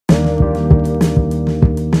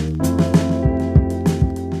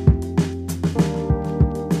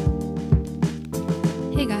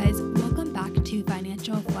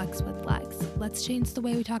let's change the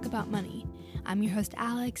way we talk about money. I'm your host,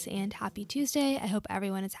 Alex, and happy Tuesday. I hope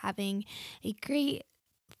everyone is having a great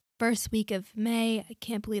first week of May. I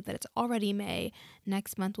can't believe that it's already May.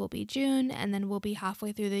 Next month will be June, and then we'll be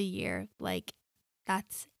halfway through the year.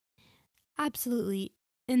 That's absolutely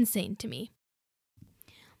insane to me.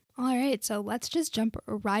 All right, so let's just jump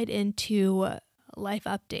right into life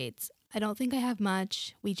updates. I don't think I have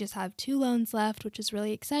much. We just have 2 loans left, which is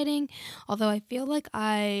really exciting. Although I feel like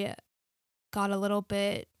I got a little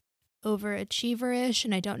bit overachieverish,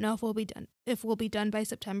 and I don't know if we'll be done by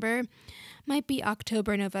September. Might be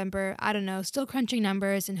October, November. I don't know. Still crunching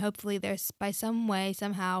numbers, and hopefully there's by some way,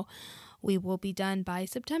 somehow, we will be done by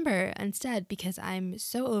September instead, because I'm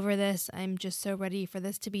so over this. I'm just so ready for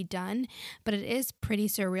this to be done. But it is pretty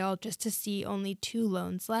surreal just to see only 2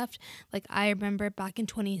 loans left. I remember back in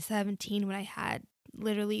 2017 when I had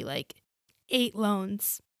literally 8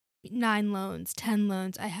 loans, 9 loans, 10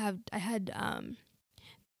 loans. I had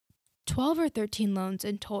 12 or 13 loans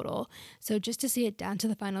in total. So just to see it down to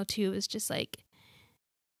the final 2 is just a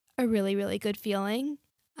really, really good feeling.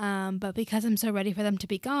 But because I'm so ready for them to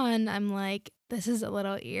be gone, I'm this is a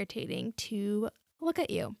little irritating to look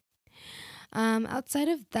at you. Outside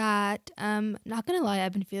of that, not gonna lie,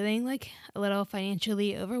 I've been feeling a little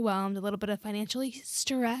financially overwhelmed, a little bit of financially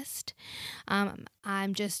stressed.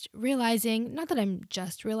 I'm just realizing, not that I'm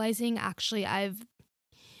just realizing, actually, I've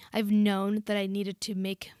known that I needed to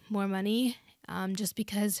make more money, just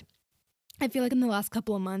because I feel like in the last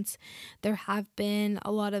couple of months, there have been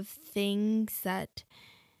a lot of things that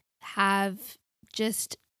have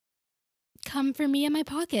just come for me in my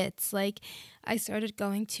pockets. I started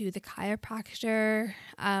going to the chiropractor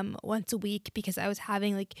once a week because I was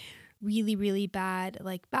having really, really bad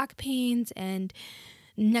back pains and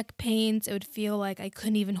neck pains. It would feel like I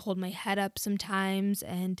couldn't even hold my head up sometimes,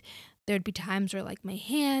 and there'd be times where my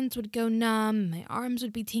hands would go numb, my arms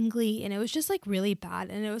would be tingly, and it was just really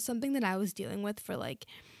bad. And it was something that I was dealing with for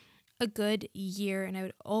a good year, and I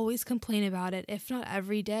would always complain about it, if not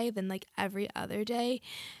every day, then every other day.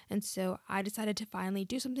 And so I decided to finally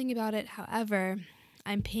do something about it. However,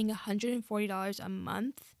 I'm paying $140 a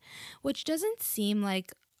month, which doesn't seem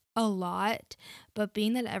like a lot, but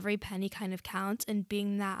being that every penny kind of counts, and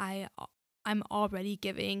being that I'm already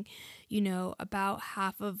giving, about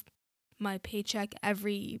half of my paycheck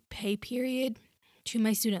every pay period to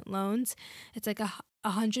my student loans, it's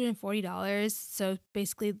 $140. So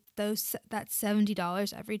basically that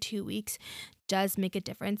 $70 every 2 weeks does make a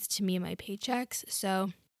difference to me and my paychecks.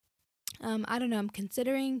 So I don't know, I'm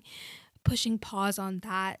considering pushing pause on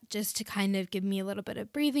that just to kind of give me a little bit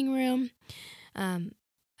of breathing room.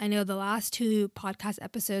 I know the last 2 podcast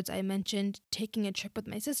episodes I mentioned taking a trip with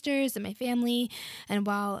my sisters and my family, and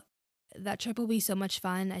while that trip will be so much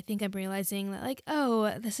fun, I think I'm realizing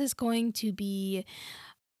that this is going to be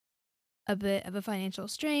a bit of a financial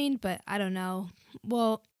strain, but I don't know.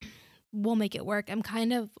 We'll make it work. I'm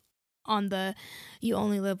kind of on the you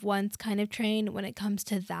only live once kind of train when it comes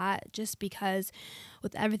to that, just because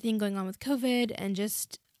with everything going on with COVID and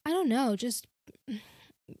just, I don't know, just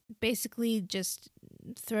basically just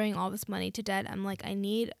throwing all this money to debt, I'm I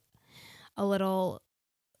need a little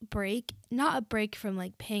break, not a break from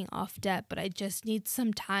paying off debt, but I just need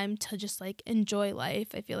some time to just enjoy life.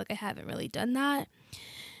 I feel I haven't really done that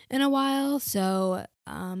in a while. So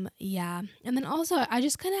yeah. And then also I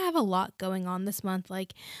just kind of have a lot going on this month. I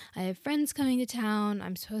have friends coming to town.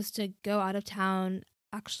 I'm supposed to go out of town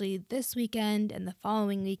actually this weekend and the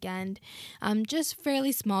following weekend. Just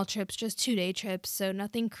fairly small trips, just 2-day trips, so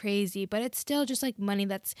nothing crazy, but it's still just money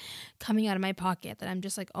that's coming out of my pocket that I'm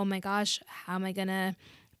just oh my gosh, how am I gonna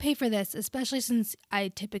pay for this, especially since I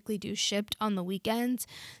typically do shipped on the weekends.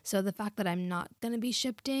 So the fact that I'm not gonna be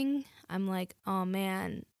shifting, I'm oh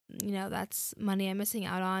man, that's money I'm missing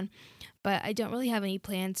out on. But I don't really have any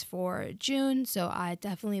plans for June, so I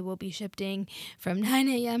definitely will be shifting from 9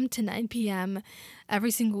 a.m. to 9 p.m.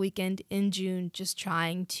 every single weekend in June, just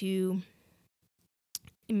trying to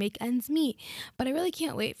make ends meet. But I really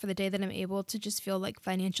can't wait for the day that I'm able to just feel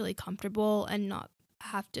financially comfortable and not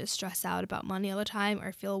have to stress out about money all the time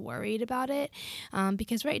or feel worried about it,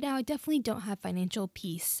 because right now I definitely don't have financial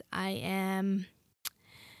peace. I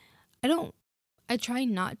try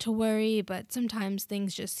not to worry, but sometimes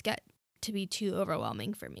things just get to be too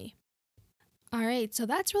overwhelming for me. All right, so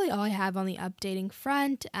that's really all I have on the updating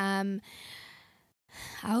front. I'll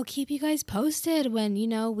keep you guys posted when,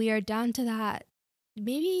 we are down to that.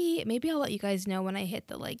 Maybe I'll let you guys know when I hit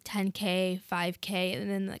the 10K, 5K, and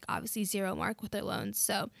then obviously 0 mark with their loans.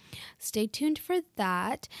 So stay tuned for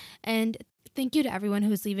that. And thank you to everyone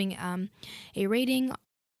who's leaving a rating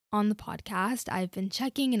on the podcast. I've been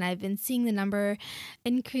checking and I've been seeing the number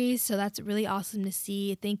increase. So that's really awesome to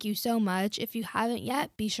see. Thank you so much. If you haven't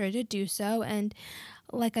yet, be sure to do so. And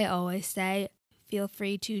like I always say, feel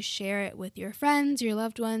free to share it with your friends, your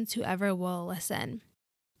loved ones, whoever will listen.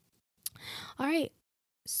 All right.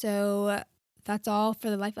 So that's all for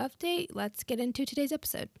the life update. Let's get into today's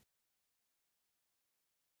episode.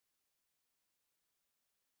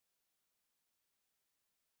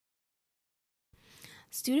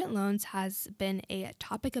 Student loans has been a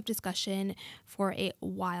topic of discussion for a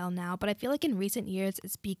while now, but I feel like in recent years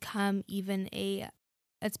it's become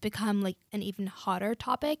like an even hotter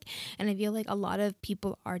topic, and I feel like a lot of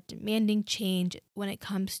people are demanding change when it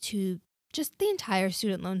comes to just the entire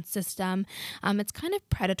student loan system. It's kind of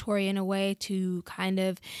predatory in a way to kind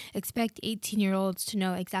of expect 18-year-olds to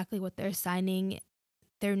know exactly what they're signing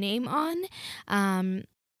their name on,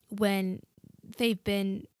 when they've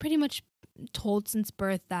been pretty much told since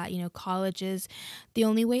birth that, college is the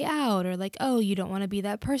only way out, or like, oh, you don't want to be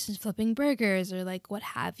that person flipping burgers, or like what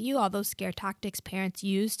have you, all those scare tactics parents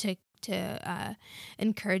use to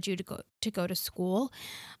encourage you to go to school.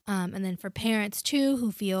 And then for parents too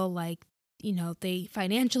who feel like, they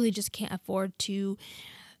financially just can't afford to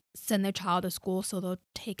send their child to school, so they'll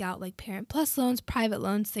take out like Parent Plus loans, private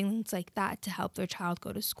loans, things like that to help their child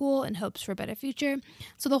go to school in hopes for a better future.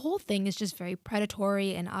 So the whole thing is just very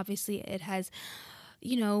predatory, and obviously it has,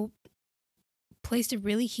 you know, placed a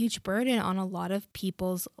really huge burden on a lot of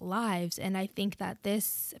people's lives. And I think that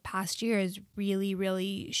this past year has really,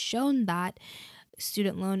 really shown that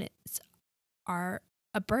student loans are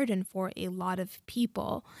a burden for a lot of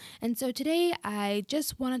people. And so today I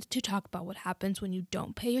just wanted to talk about what happens when you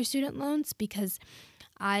don't pay your student loans, because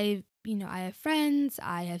I have friends,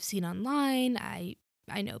 I have seen online, I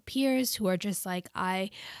know peers who are just like, I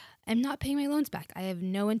am not paying my loans back. I have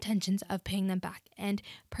no intentions of paying them back. And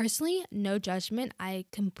personally, no judgment. I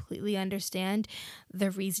completely understand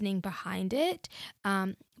the reasoning behind it.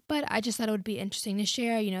 But I just thought it would be interesting to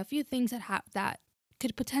share, a few things that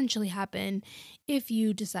could potentially happen if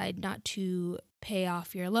you decide not to pay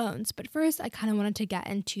off your loans. But first, I kind of wanted to get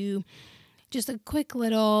into just a quick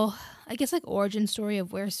little, I guess, like origin story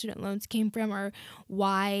of where student loans came from, or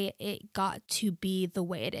why it got to be the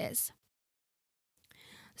way it is.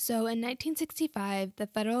 So in 1965, the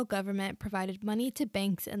federal government provided money to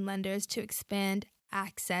banks and lenders to expand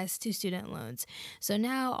access to student loans. So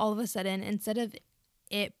now all of a sudden, instead of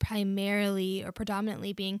it primarily or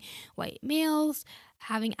predominantly being white males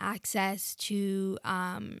having access to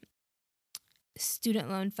student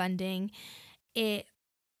loan funding, it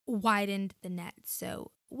widened the net. So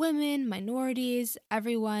women, minorities,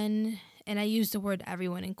 everyone, and I use the word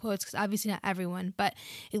everyone in quotes because obviously not everyone, but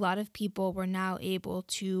a lot of people were now able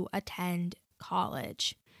to attend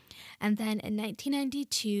college. And then in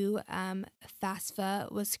 1992,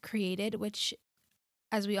 FAFSA was created, which,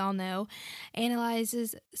 as we all know,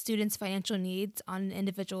 analyzes students' financial needs on an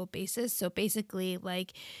individual basis. So basically,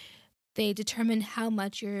 like, they determine how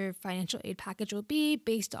much your financial aid package will be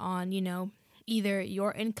based on, either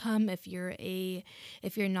your income if you're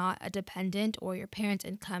not a dependent, or your parents'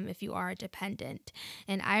 income if you are a dependent.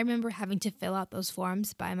 And I remember having to fill out those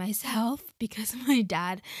forms by myself because my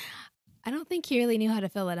dad, I don't think he really knew how to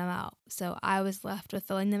fill them out. So I was left with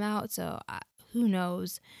filling them out. So who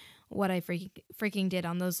knows what I freaking did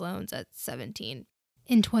on those loans at 17.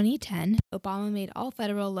 In 2010, Obama made all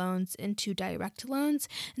federal loans into direct loans.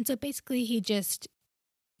 And so basically he just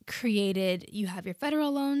created, you have your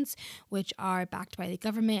federal loans, which are backed by the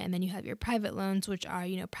government, and then you have your private loans, which are,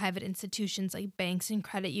 private institutions like banks and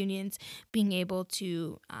credit unions being able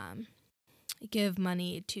to give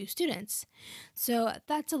money to students. So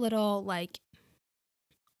that's a little like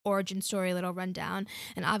origin story, little rundown.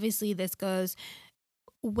 And obviously this goes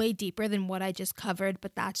way deeper than what I just covered,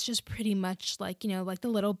 but that's just pretty much like, like the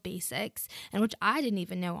little basics, and which I didn't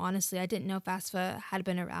even know, honestly. I didn't know FAFSA had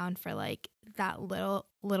been around for like that little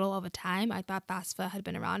of a time. I thought FAFSA had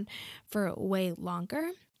been around for way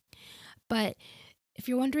longer. But if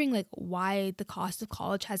you're wondering like why the cost of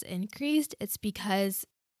college has increased, it's because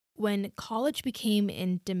when college became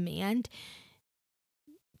in demand,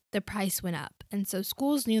 the price went up. And so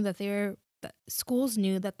schools knew that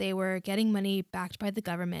they were getting money backed by the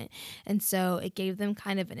government. And so it gave them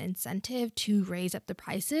kind of an incentive to raise up the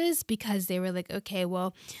prices, because they were like, okay,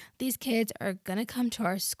 well, these kids are going to come to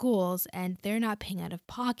our schools and they're not paying out of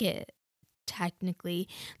pocket. Technically,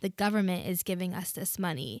 the government is giving us this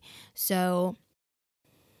money. So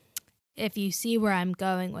if you see where I'm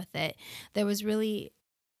going with it, there was really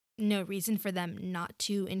no reason for them not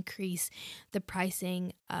to increase the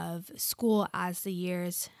pricing of school as the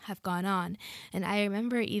years have gone on. And I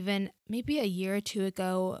remember even maybe a year or two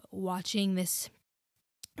ago watching this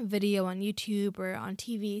video on YouTube or on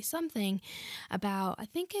TV, something about, I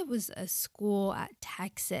think it was a school at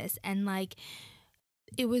Texas, and like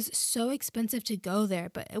it was so expensive to go there,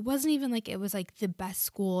 but it wasn't even like it was like the best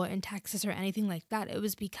school in Texas or anything like that. It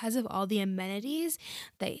was because of all the amenities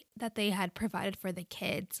that they had provided for the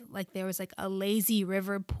kids. Like there was like a lazy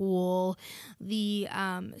river pool, the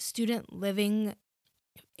student living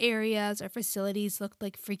areas or facilities looked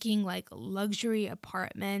like freaking like luxury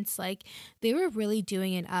apartments. Like they were really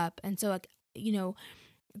doing it up. And so like,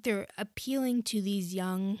 they're appealing to these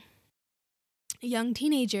young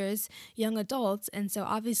teenagers, young adults, and so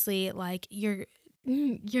obviously like you're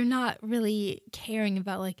not really caring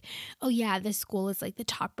about like, oh yeah, this school is like the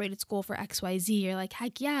top rated school for XYZ. You're like,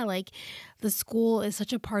 heck yeah, like the school is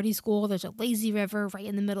such a party school. There's a lazy river right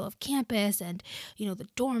in the middle of campus, and the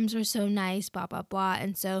dorms are so nice, blah blah blah.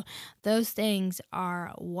 And so those things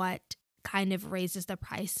are what kind of raises the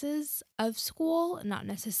prices of school, not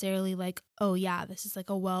necessarily like, oh yeah, this is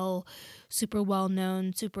like a super well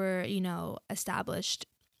known, super, established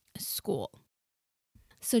school.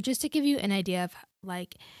 So just to give you an idea of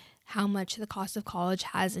like how much the cost of college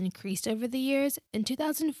has increased over the years, in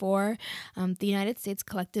 2004, the United States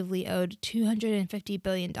collectively owed $250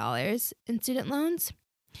 billion in student loans.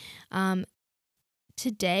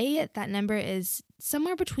 Today, that number is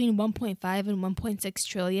somewhere between 1.5 and 1.6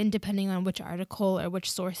 trillion, depending on which article or which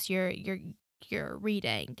source you're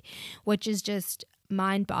reading, which is just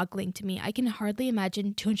mind-boggling to me. I can hardly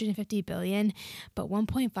imagine 250 billion, but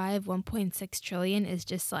 1.5, 1.6 trillion is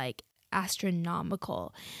just like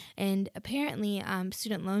astronomical. And apparently,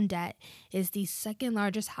 student loan debt is the second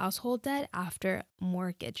largest household debt after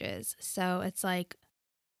mortgages. So it's like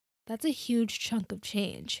that's a huge chunk of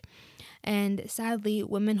change. And sadly,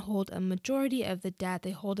 women hold a majority of the debt.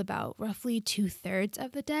 They hold about roughly 2/3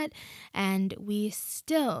 of the debt, and we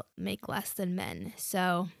still make less than men.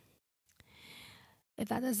 So if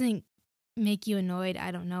that doesn't make you annoyed,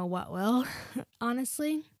 I don't know what will,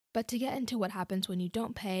 honestly. But to get into what happens when you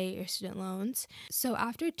don't pay your student loans. So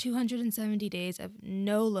after 270 days of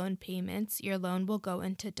no loan payments, your loan will go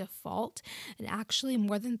into default. And actually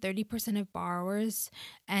more than 30% of borrowers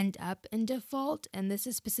end up in default. And this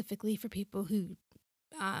is specifically for people who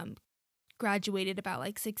graduated about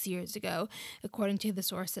like 6 years ago, according to the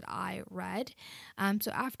source that I read.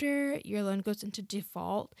 So after your loan goes into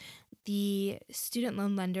default, the student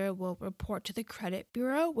loan lender will report to the credit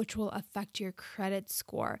bureau, which will affect your credit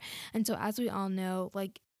score. And so as we all know,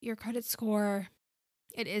 like your credit score,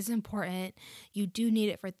 it is important. You do need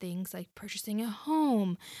it for things like purchasing a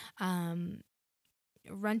home,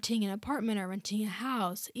 renting an apartment or renting a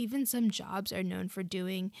house. Even some jobs are known for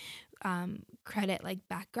doing credit like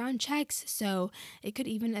background checks. So it could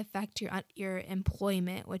even affect your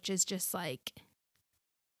employment, which is just like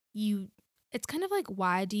it's kind of like,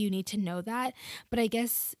 why do you need to know that? But I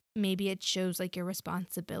guess maybe it shows like your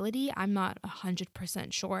responsibility. I'm not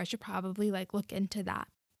 100% sure. I should probably like look into that.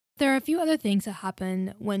 There are a few other things that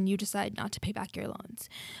happen when you decide not to pay back your loans.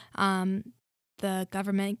 The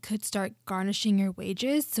government could start garnishing your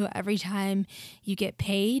wages. So every time you get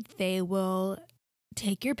paid, they will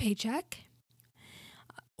take your paycheck,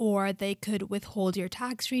 or they could withhold your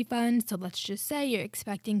tax refund. So let's just say you're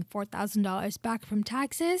expecting $4,000 back from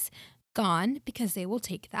taxes, gone, because they will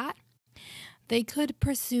take that. They could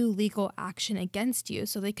pursue legal action against you.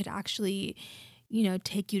 So they could actually,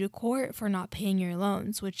 take you to court for not paying your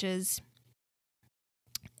loans, which is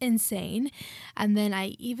insane. And then I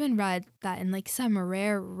even read that in like some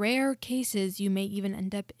rare cases, you may even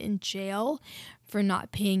end up in jail for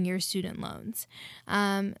not paying your student loans.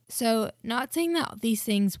 So not saying that these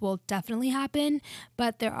things will definitely happen,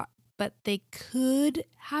 but they could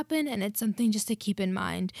happen, and it's something just to keep in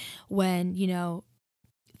mind when,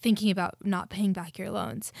 thinking about not paying back your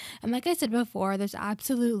loans. And like I said before, there's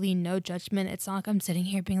absolutely no judgment. It's not like I'm sitting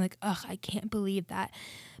here being like, ugh, I can't believe that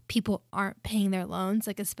people aren't paying their loans,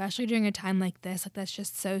 like especially during a time like this. Like that's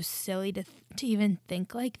just so silly to even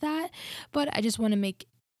think like that. But I just want to make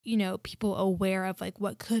people aware of like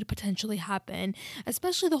what could potentially happen,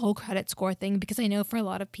 especially the whole credit score thing, because I know for a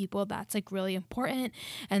lot of people that's like really important,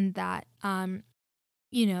 and that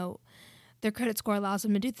their credit score allows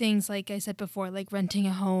them to do things like I said before, like renting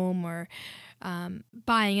a home or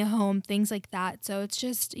buying a home, things like that. So it's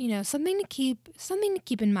just something to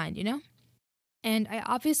keep in mind. And I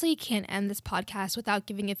obviously can't end this podcast without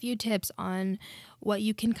giving a few tips on what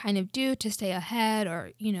you can kind of do to stay ahead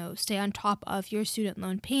or, stay on top of your student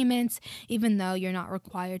loan payments, even though you're not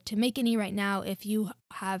required to make any right now if you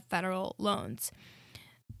have federal loans.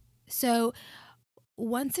 So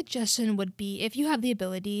one suggestion would be if you have the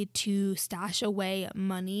ability to stash away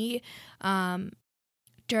money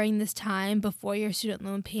during this time before your student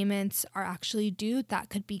loan payments are actually due, that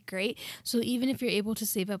could be great. So even if you're able to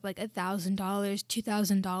save up like $1,000,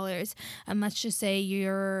 $2,000, and let's just say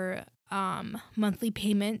your monthly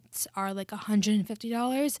payments are like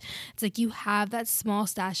 $150, it's like you have that small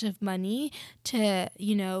stash of money to,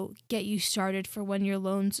 get you started for when your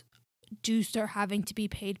loans do start having to be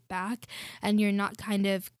paid back, and you're not kind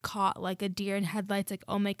of caught like a deer in headlights, like,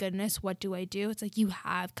 oh my goodness, what do I do? It's like you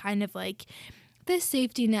have kind of like this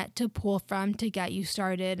safety net to pull from to get you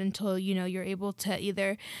started until, you're able to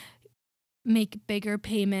either make bigger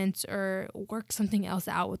payments or work something else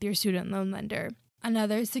out with your student loan lender.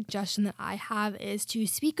 Another suggestion that I have is to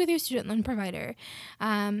speak with your student loan provider.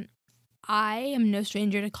 I am no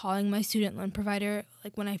stranger to calling my student loan provider.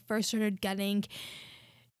 Like when I first started getting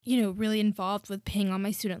really involved with paying on my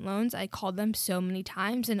student loans, I called them so many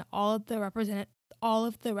times, and all of the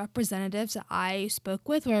representatives that I spoke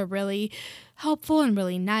with were really helpful and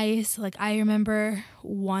really nice. Like I remember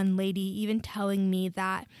one lady even telling me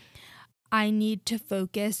that I need to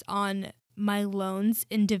focus on my loans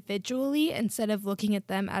individually instead of looking at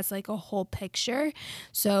them as like a whole picture.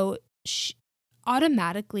 So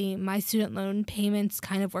automatically my student loan payments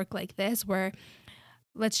kind of work like this, where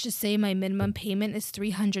let's just say my minimum payment is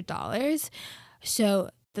 $300. So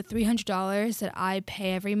the $300 that I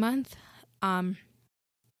pay every month, the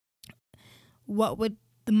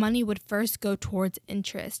money would first go towards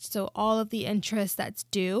interest. So all of the interest that's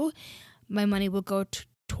due, my money will go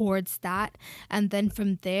towards that. And then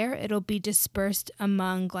from there, it'll be dispersed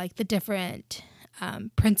among like the different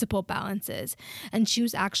principal balances. And she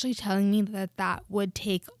was actually telling me that would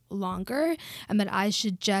take longer, and that I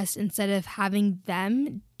should just, instead of having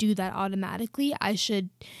them do that automatically, I should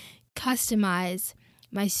customize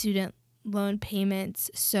my student loan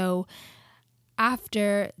payments. So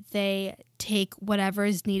after they take whatever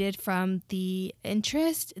is needed from the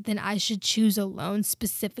interest, then I should choose a loan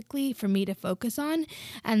specifically for me to focus on.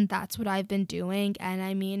 And that's what I've been doing. And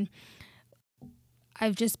I mean,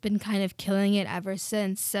 I've just been kind of killing it ever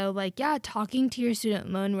since. So talking to your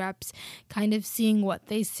student loan reps, kind of seeing what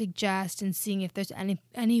they suggest and seeing if there's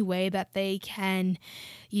any way that they can,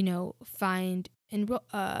 find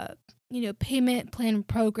payment plan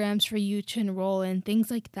programs for you to enroll in, things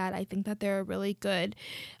like that. I think that they're a really good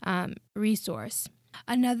resource.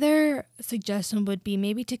 Another suggestion would be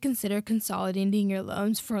maybe to consider consolidating your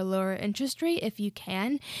loans for a lower interest rate if you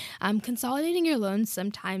can. Consolidating your loans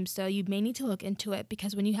sometimes, so you may need to look into it,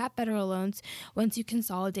 because when you have federal loans, once you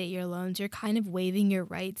consolidate your loans, you're kind of waiving your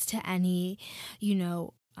rights to any,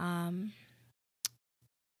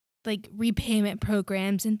 like repayment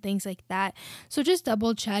programs and things like that. So just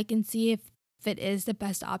double check and see if it is the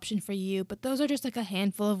best option for you. But those are just like a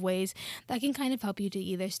handful of ways that can kind of help you to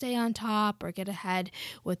either stay on top or get ahead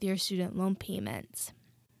with your student loan payments.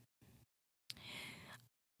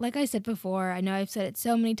 Like I said before, I know I've said it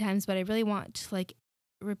so many times, but I really want to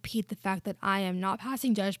repeat the fact that I am not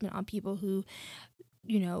passing judgment on people who,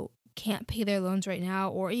 can't pay their loans right now,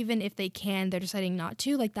 or even if they can, they're deciding not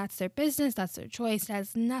to. That's their business, that's their choice. It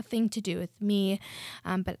has nothing to do with me.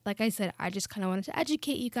 But like I said, I just kind of wanted to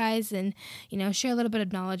educate you guys and, share a little bit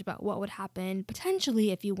of knowledge about what would happen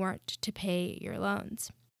potentially if you weren't to pay your loans.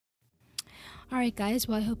 All right, guys.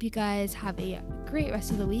 Well, I hope you guys have a great rest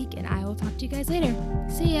of the week, and I will talk to you guys later.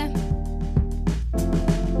 See ya.